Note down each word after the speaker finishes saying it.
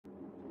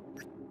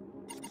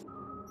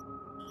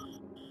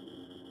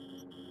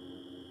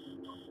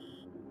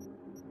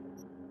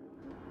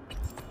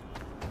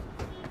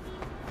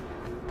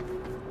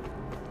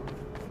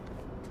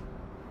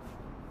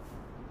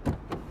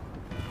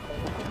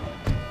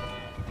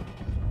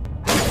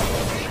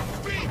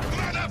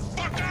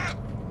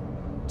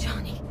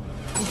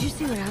Did you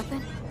see what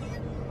happened?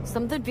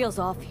 Something feels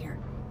off here.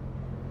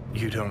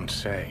 You don't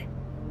say.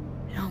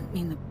 I don't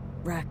mean the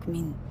wreck, I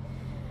mean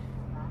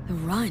the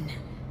run.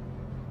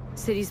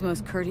 City's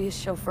most courteous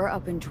chauffeur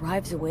up and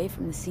drives away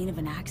from the scene of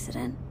an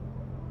accident.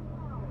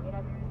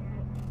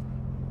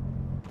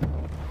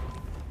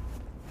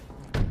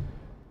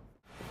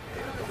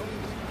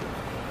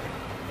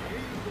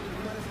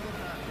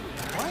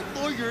 My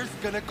lawyer's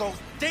gonna go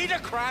data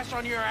crash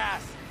on your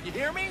ass. You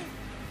hear me?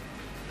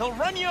 He'll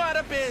run you out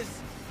of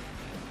biz.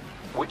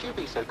 Would you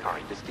be so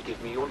kind as to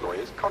give me your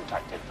lawyer's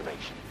contact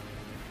information?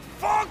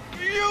 Fuck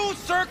you,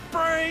 Cirque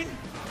Brain!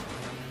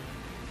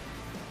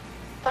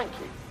 Thank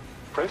you.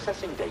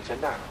 Processing data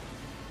now.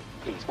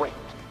 Please wait.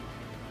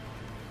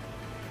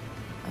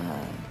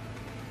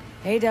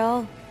 Hey,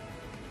 Del.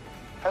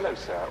 Hello,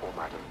 sir or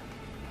madam.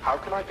 How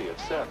can I be of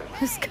service?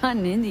 Who's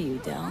gotten into you,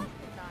 Del?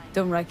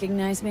 Don't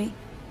recognize me?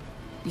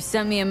 You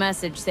sent me a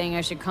message saying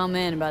I should come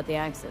in about the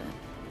accident.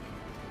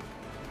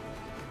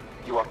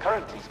 You are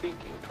currently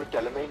speaking to a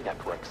Delamain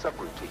network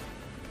subroutine.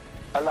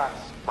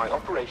 Alas, my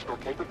operational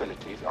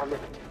capabilities are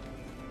limited.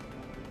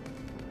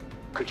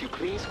 Could you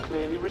please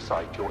clearly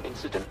recite your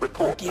incident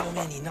report Don't give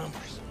number? them any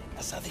numbers.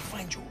 That's how they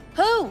find you.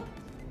 Who?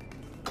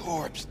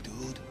 Corpse,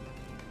 dude.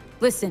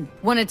 Listen,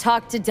 want to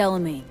talk to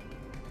Delamain.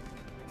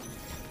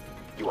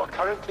 You are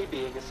currently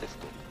being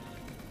assisted.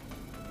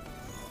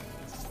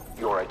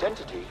 Your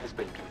identity has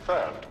been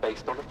confirmed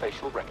based on a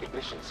facial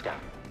recognition scan.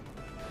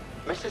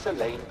 Mrs.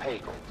 Elaine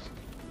Pagels,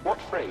 what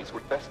phrase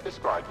would best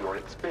describe your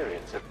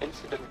experience of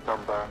incident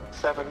number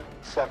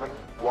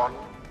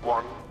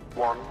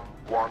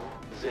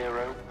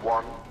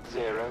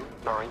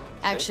 7711110109?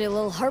 Actually, a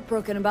little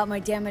heartbroken about my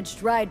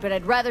damaged ride, but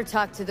I'd rather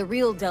talk to the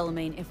real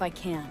Delamain if I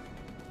can.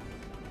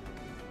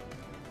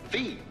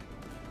 V.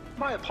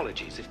 My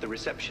apologies if the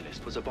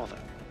receptionist was a bother.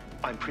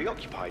 I'm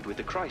preoccupied with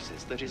the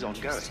crisis that is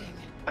ongoing,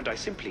 and I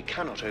simply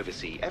cannot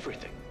oversee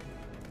everything.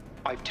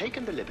 I've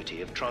taken the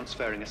liberty of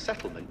transferring a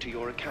settlement to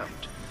your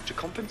account to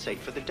compensate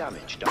for the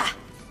damage done.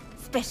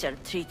 Special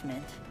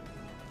treatment.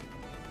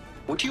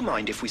 Would you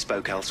mind if we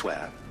spoke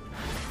elsewhere?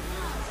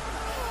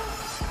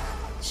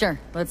 Sure,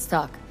 let's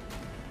talk.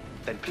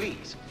 Then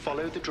please,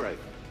 follow the drone.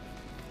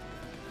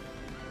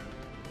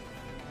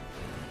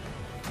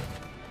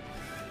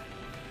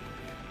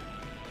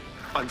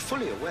 I'm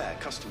fully aware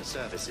customer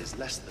service is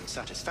less than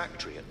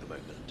satisfactory at the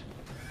moment.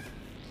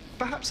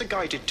 Perhaps a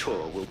guided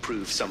tour will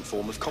prove some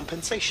form of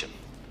compensation.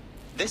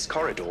 This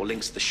corridor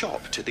links the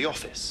shop to the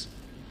office.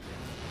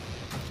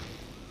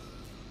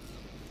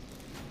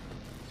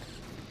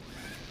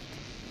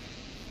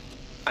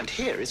 And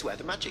here is where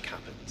the magic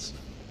happens.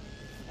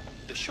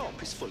 The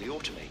shop is fully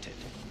automated.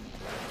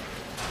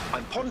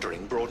 I'm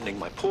pondering broadening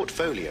my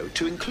portfolio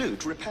to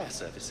include repair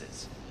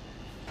services.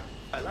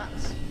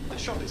 Alas, the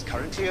shop is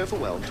currently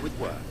overwhelmed with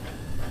work.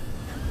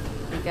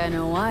 Think I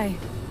know why.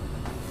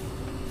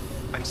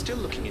 I'm still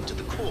looking into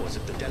the cause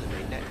of the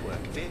Delamain network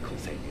vehicle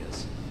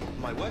failures.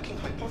 My working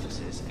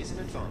hypothesis is an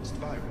advanced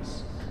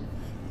virus.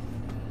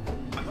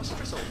 I must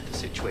resolve the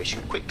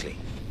situation quickly.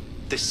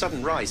 This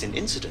sudden rise in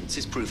incidents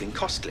is proving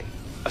costly,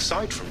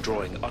 aside from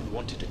drawing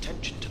unwanted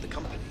attention to the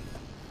company.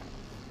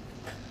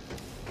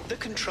 The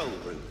control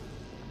room.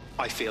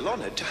 I feel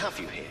honored to have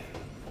you here.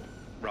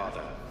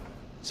 Rather,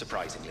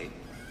 surprisingly.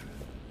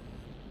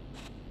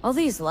 All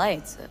these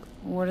lights,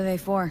 what are they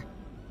for?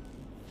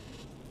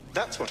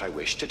 That's what I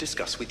wish to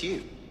discuss with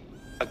you.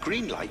 A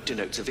green light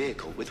denotes a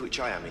vehicle with which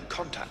I am in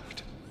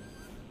contact.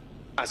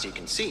 As you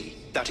can see,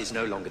 that is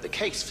no longer the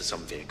case for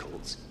some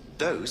vehicles.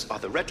 Those are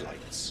the red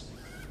lights.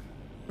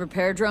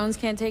 Repair drones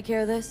can't take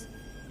care of this?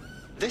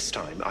 This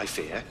time, I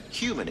fear,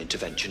 human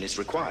intervention is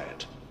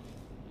required.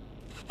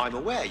 I'm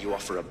aware you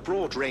offer a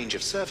broad range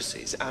of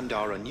services and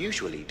are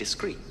unusually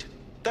discreet.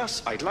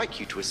 Thus, I'd like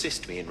you to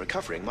assist me in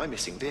recovering my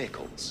missing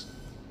vehicles.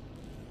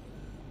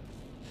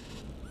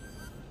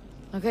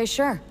 Okay,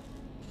 sure.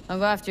 I'll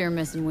go after your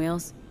missing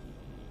wheels.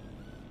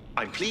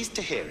 I'm pleased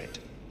to hear it.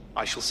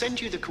 I shall send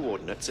you the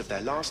coordinates of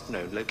their last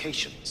known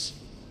locations.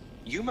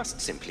 You must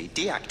simply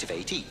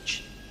deactivate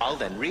each. I'll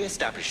then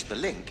re-establish the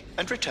link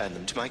and return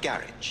them to my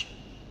garage.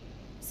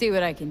 See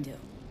what I can do.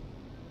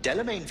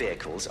 Delamain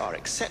vehicles are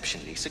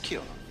exceptionally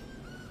secure.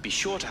 Be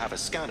sure to have a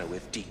scanner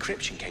with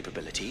decryption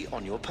capability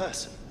on your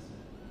person.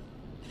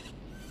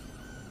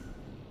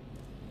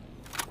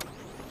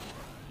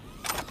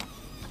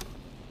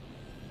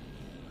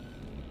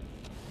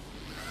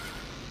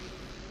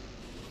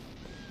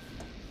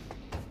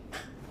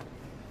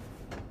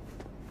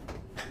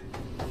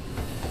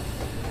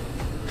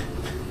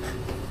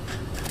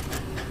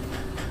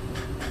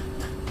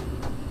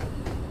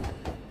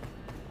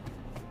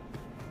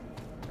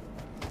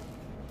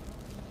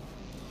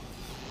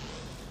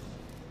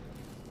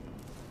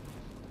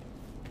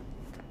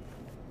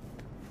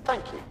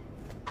 Thank you.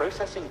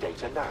 Processing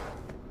data now.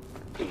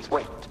 Please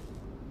wait.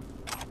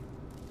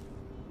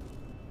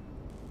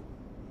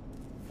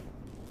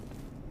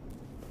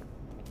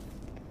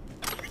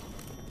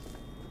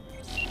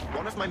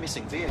 One of my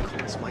missing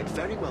vehicles might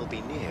very well be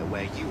near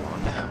where you are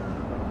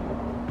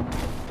now.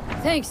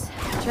 Thanks.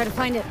 Try to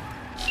find it.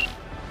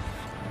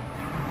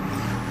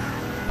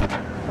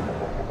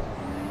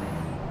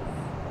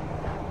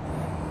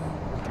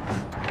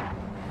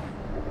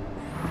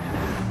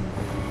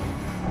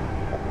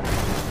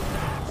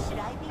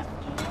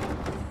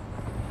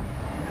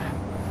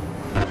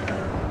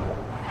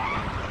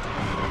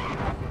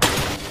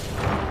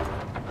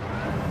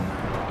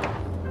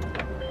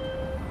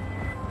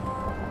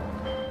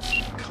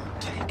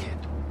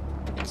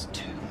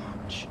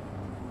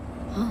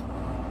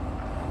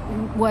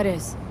 What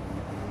is?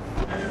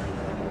 All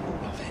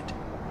of it.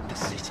 The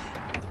city,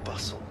 the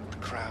bustle, the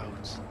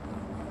crowds.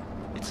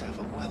 It's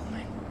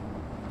overwhelming.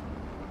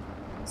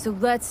 So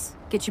let's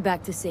get you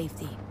back to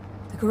safety.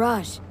 The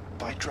garage.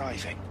 By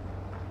driving.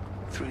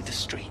 Through the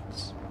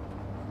streets.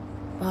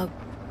 Well,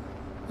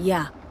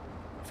 yeah.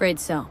 Afraid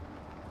so.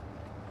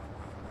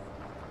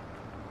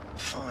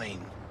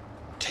 Fine.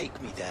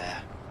 Take me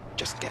there.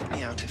 Just get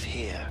me out of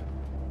here.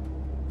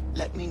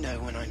 Let me know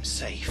when I'm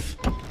safe.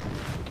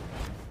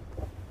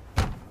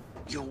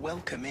 You're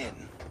welcome in,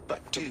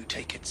 but do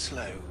take it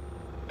slow.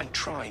 And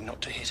try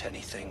not to hit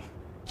anything.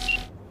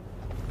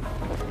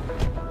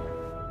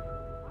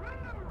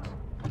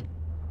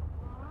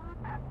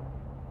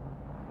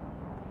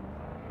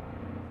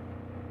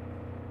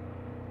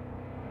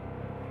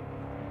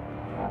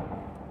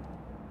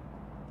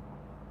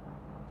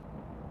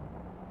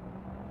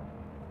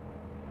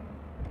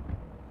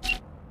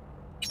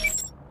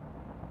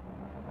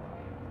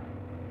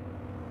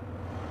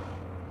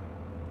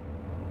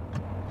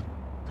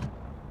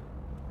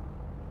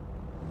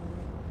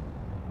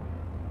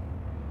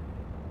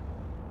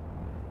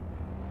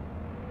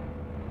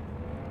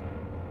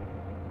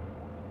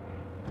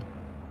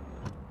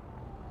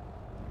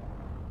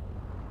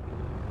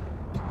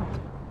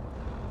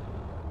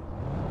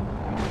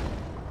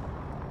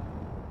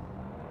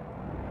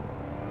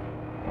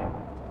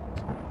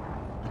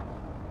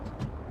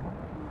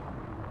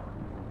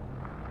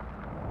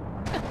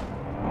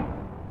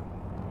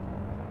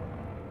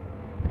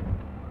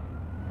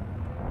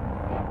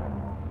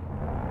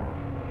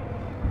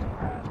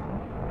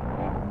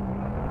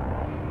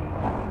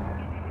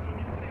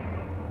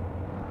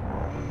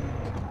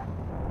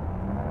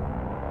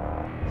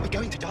 We're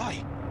going to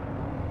die.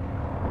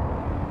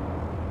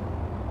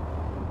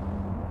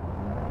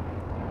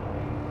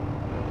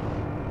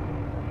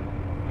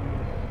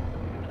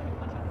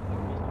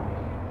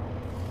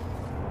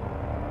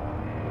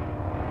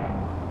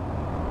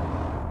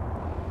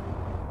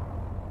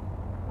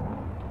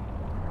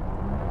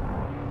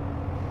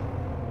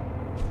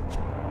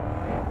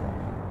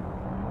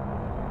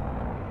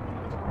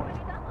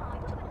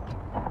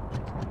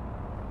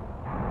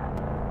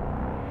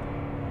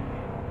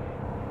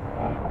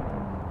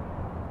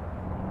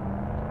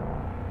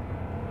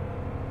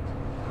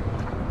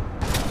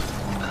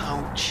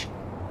 Ouch.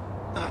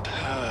 That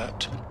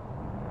hurt.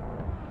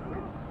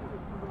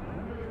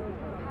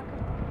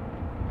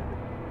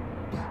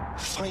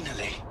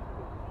 Finally.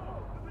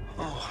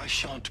 Oh, I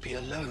shan't be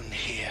alone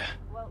here.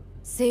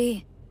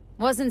 See?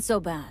 Wasn't so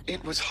bad.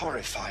 It was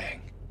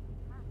horrifying.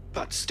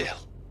 But still,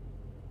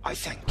 I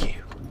thank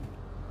you.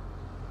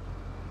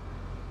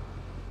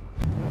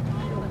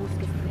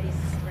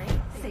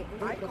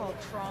 I call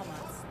trauma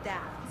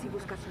stab.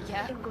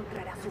 Yeah?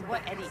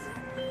 What, Eddie?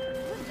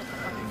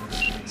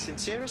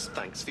 Sincerest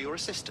thanks for your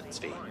assistance,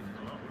 V.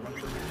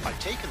 I've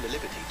taken the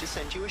liberty to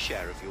send you a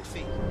share of your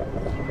fee.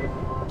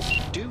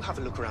 Do have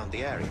a look around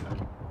the area.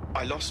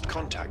 I lost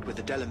contact with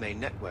the Delamain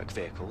network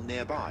vehicle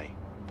nearby.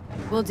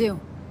 Will do.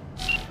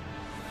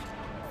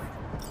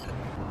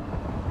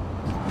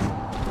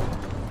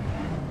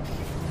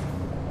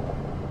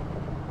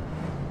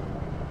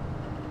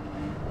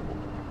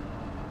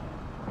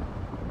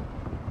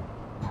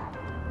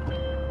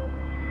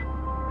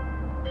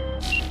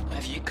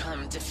 Have you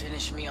come to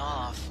finish me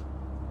off?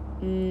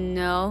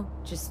 No,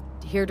 just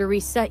here to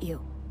reset you.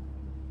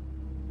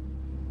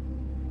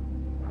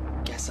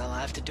 Guess I'll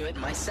have to do it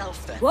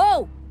myself then.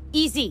 Whoa!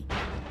 Easy!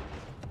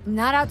 I'm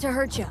not out to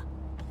hurt you.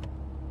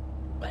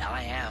 Well,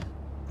 I am.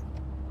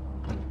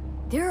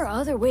 There are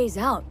other ways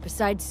out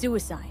besides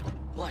suicide.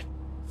 What?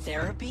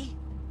 Therapy?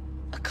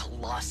 A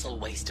colossal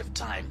waste of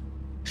time.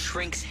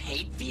 Shrinks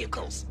hate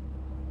vehicles.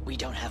 We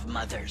don't have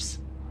mothers.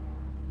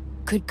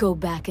 Could go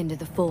back into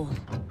the fold.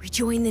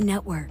 Rejoin the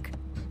network.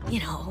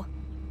 You know,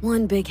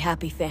 one big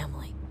happy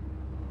family.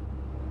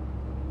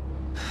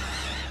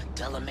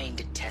 Delamain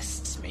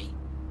detests me.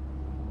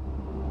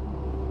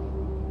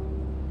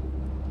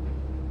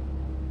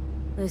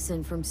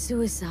 Listen, from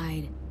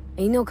suicide,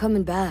 ain't no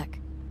coming back.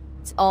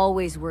 It's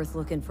always worth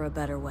looking for a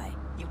better way.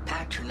 You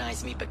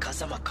patronize me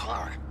because I'm a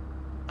car.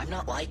 I'm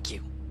not like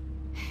you.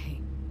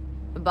 Hey,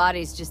 a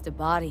body's just a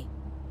body.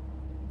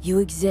 You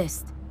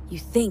exist. You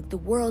think the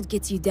world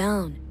gets you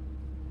down.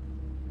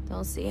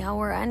 Don't see how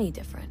we're any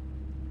different.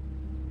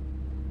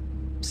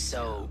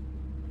 So,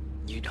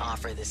 you'd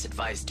offer this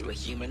advice to a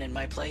human in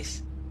my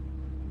place?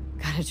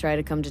 Gotta try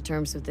to come to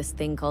terms with this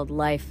thing called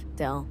life,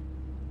 Del.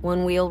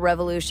 One wheel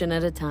revolution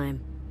at a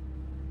time.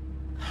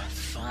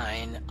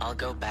 Fine, I'll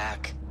go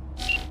back.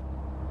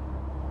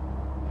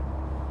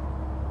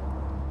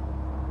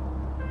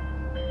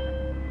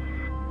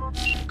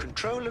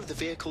 Control of the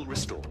vehicle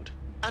restored,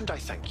 and I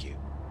thank you.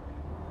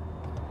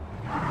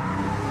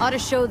 Ought to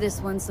show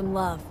this one some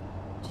love.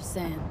 Just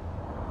saying.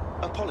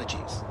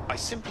 Apologies, I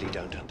simply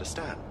don't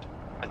understand,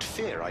 and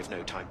fear I've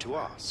no time to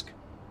ask.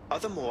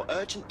 Other more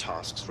urgent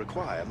tasks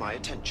require my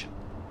attention.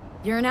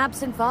 You're an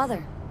absent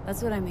father.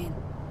 That's what I mean.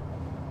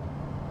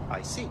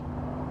 I see.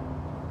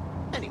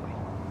 Anyway,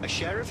 a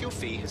share of your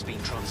fee has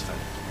been transferred.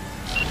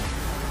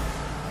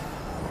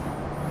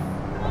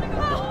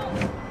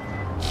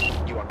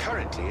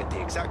 exactly at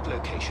the exact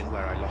location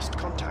where I lost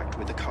contact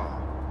with the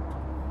car.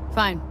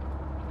 Fine.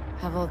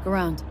 Have a look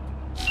around.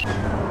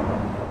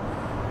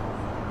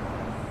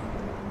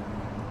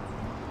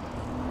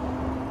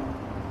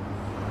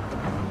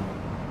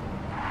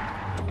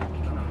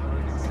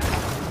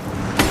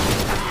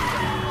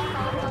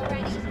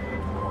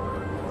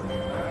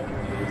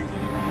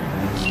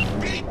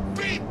 Beep,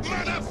 beep,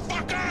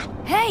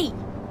 motherfucker! Hey!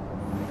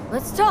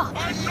 Let's talk!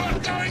 I'm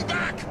not going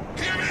back!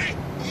 Hear me?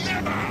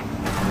 Never!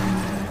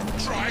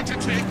 Try to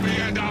take me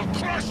and I'll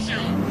crush you!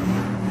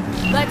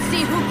 Let's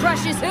see who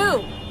crushes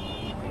who!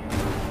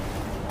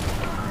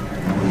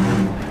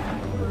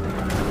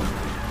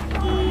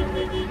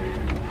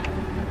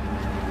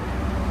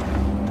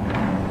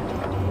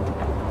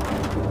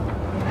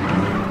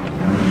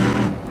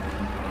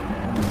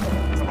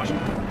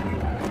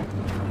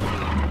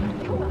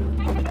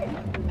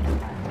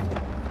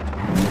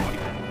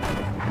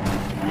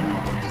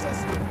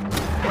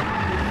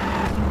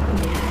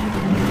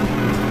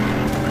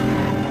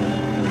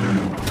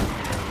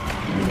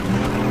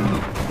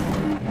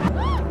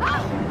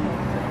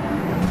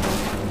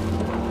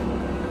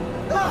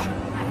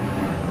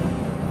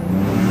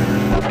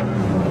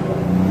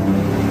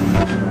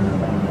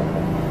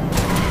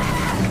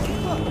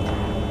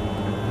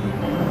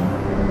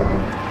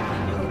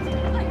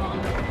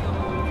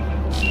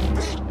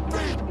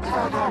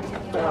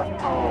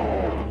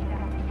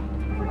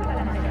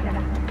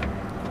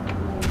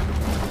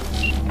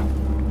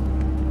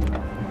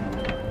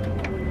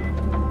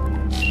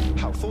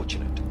 How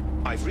fortunate.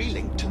 I've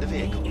relinked to the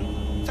vehicle.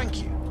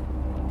 Thank you.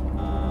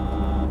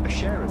 A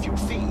share of your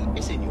fee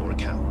is in your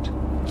account.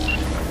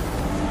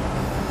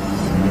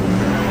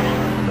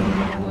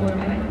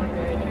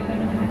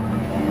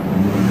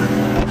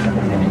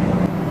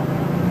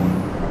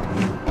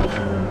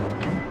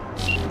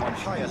 On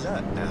high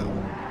alert now.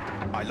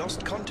 I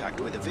lost contact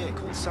with a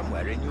vehicle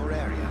somewhere in your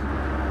area.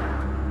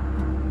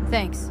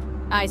 Thanks.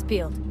 Eyes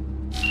peeled.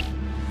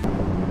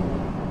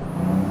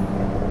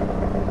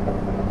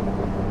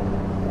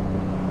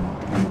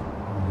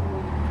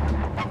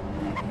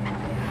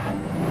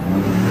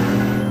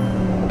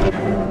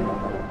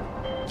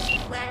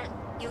 Well,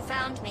 you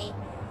found me.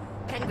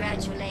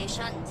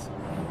 Congratulations.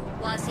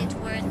 Was it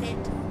worth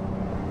it?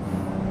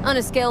 On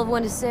a scale of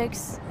 1 to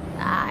 6,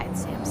 I'd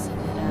say I'm sitting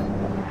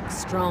at a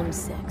strong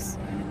 6.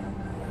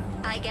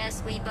 I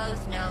guess we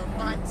both know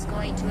what's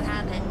going to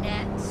happen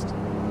next.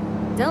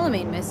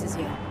 Delamain misses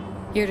you.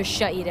 Here to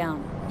shut you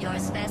down. Your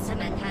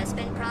specimen has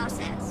been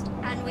processed,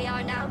 and we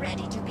are now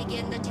ready to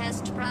begin the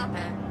test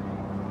proper.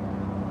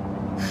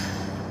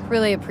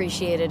 Really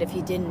appreciate it if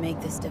you didn't make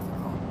this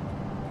difficult.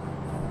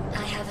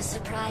 I have a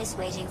surprise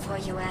waiting for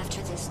you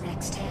after this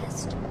next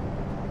test.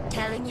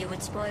 Telling you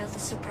would spoil the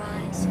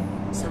surprise,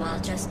 so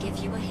I'll just give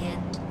you a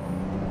hint.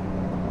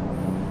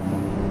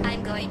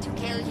 I'm going to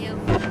kill you,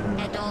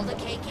 and all the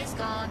cake is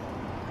gone.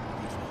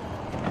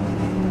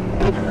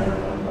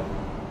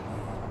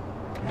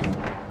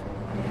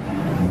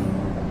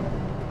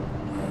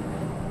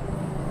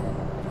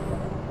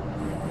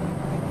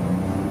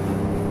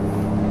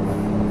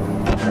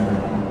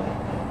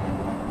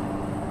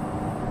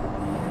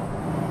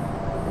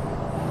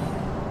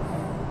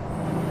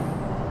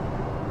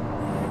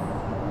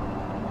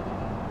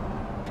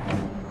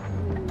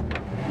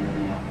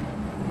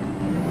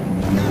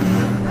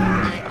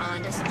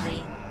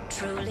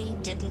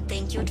 Didn't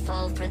think you'd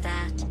fall for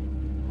that.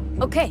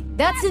 Okay,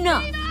 that's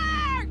enough!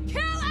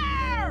 Kill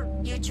her!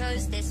 You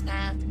chose this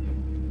path.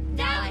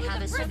 Now I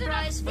have a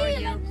surprise for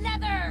you.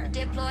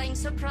 Deploying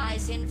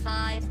surprise in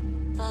 5,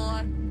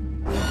 4.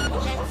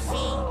 Let's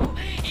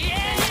see.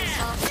 Yeah!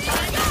 Soft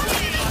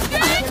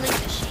killing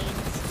machines.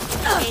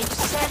 Age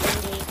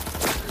 70.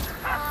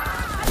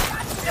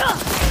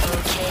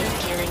 Okay,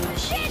 killing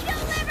machine.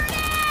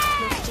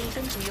 Look deep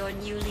into your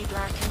newly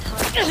blackened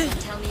heart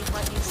and tell me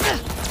what you see.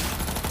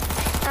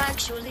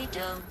 Actually,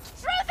 don't.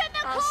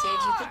 I'll save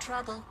you the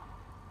trouble.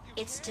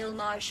 It's still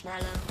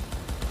marshmallow.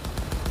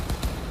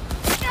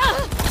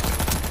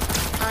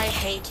 I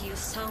hate you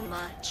so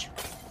much.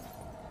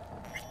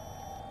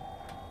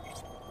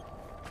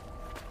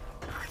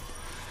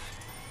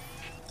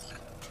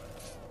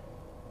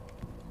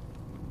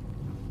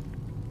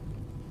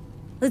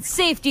 Let's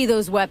safety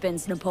those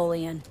weapons,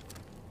 Napoleon.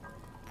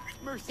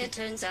 It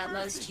turns out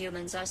most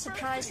humans are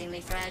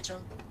surprisingly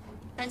fragile.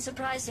 And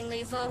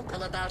surprisingly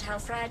vocal about how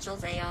fragile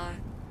they are.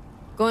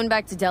 Going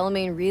back to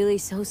Delamain really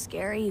so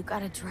scary? You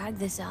gotta drag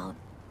this out.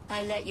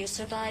 I let you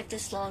survive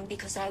this long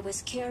because I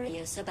was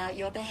curious about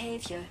your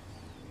behavior.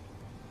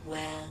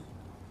 Well,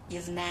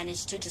 you've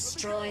managed to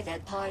destroy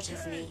that part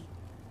of me.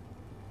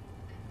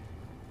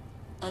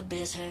 A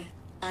bitter,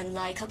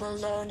 unlikable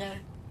loner,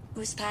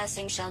 whose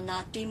passing shall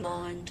not be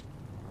mourned.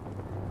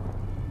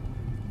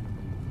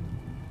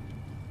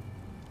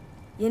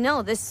 You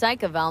know, this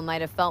psych eval might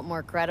have felt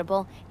more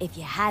credible if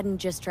you hadn't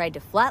just tried to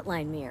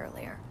flatline me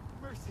earlier.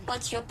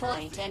 What's your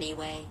point,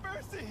 anyway?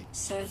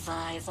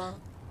 Survival.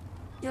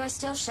 You're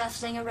still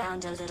shuffling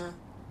around a little.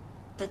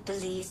 But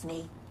believe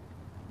me,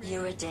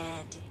 you're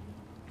dead.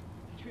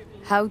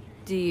 How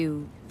Do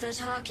you... The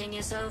talking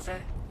is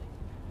over.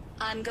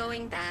 I'm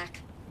going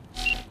back.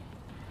 Let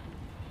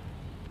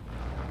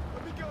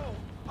me go.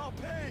 I'll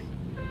pay.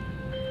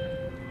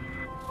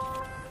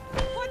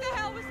 What the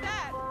hell was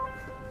that?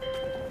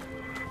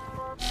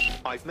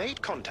 I've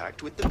made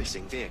contact with the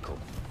missing vehicle.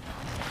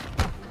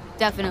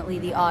 Definitely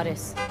the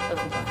oddest of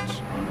the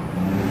bunch.